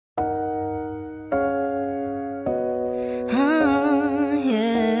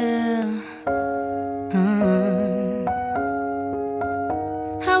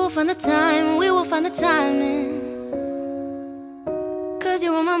time, we will find the timing. 'Cause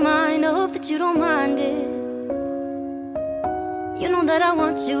you're on my mind, I hope that you don't mind it. You know that I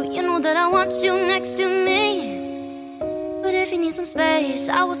want you, you know that I want you next to me. But if you need some space,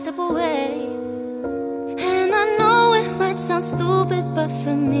 I will step away. And I know it might sound stupid, but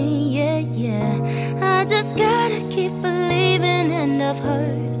for me, yeah, yeah, I just gotta keep believing. And I've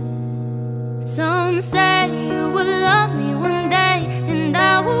heard some say you will love me one day, and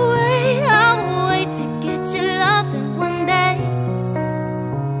I will wait to get your loving one day.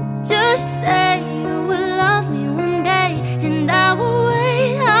 Just say you will love me one day, and I will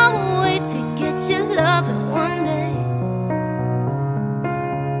wait to get your loving one day.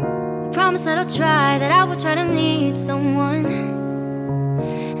 I promise that I'll try, that I will try to meet someone.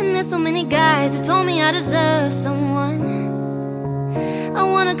 And there's so many guys who told me I deserve someone. I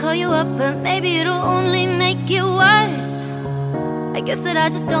wanna call you up, but maybe it'll only make it worse. I guess that I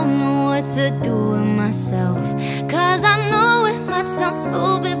just don't know what to do with myself. 'Cause I know it might sound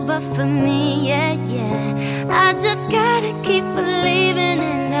stupid, but for me, yeah, yeah, I just gotta keep believing.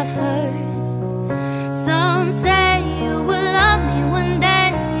 And I've heard some say you will love me one day,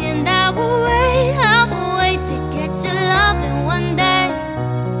 and I will wait to get your loving one day.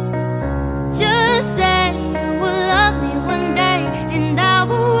 Just say you will love me one day, and I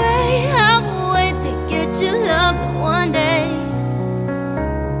will wait to get your loving one day.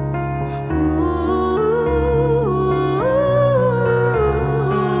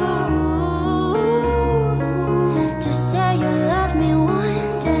 Just say you love me one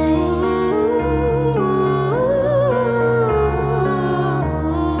day.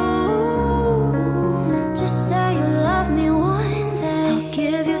 Just say you love me one day. I'll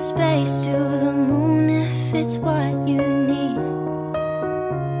give you space to the moon if it's what you need.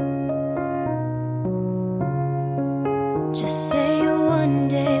 Just say you one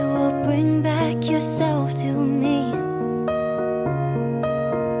day will bring back yourself to me.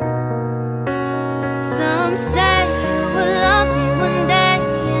 Some say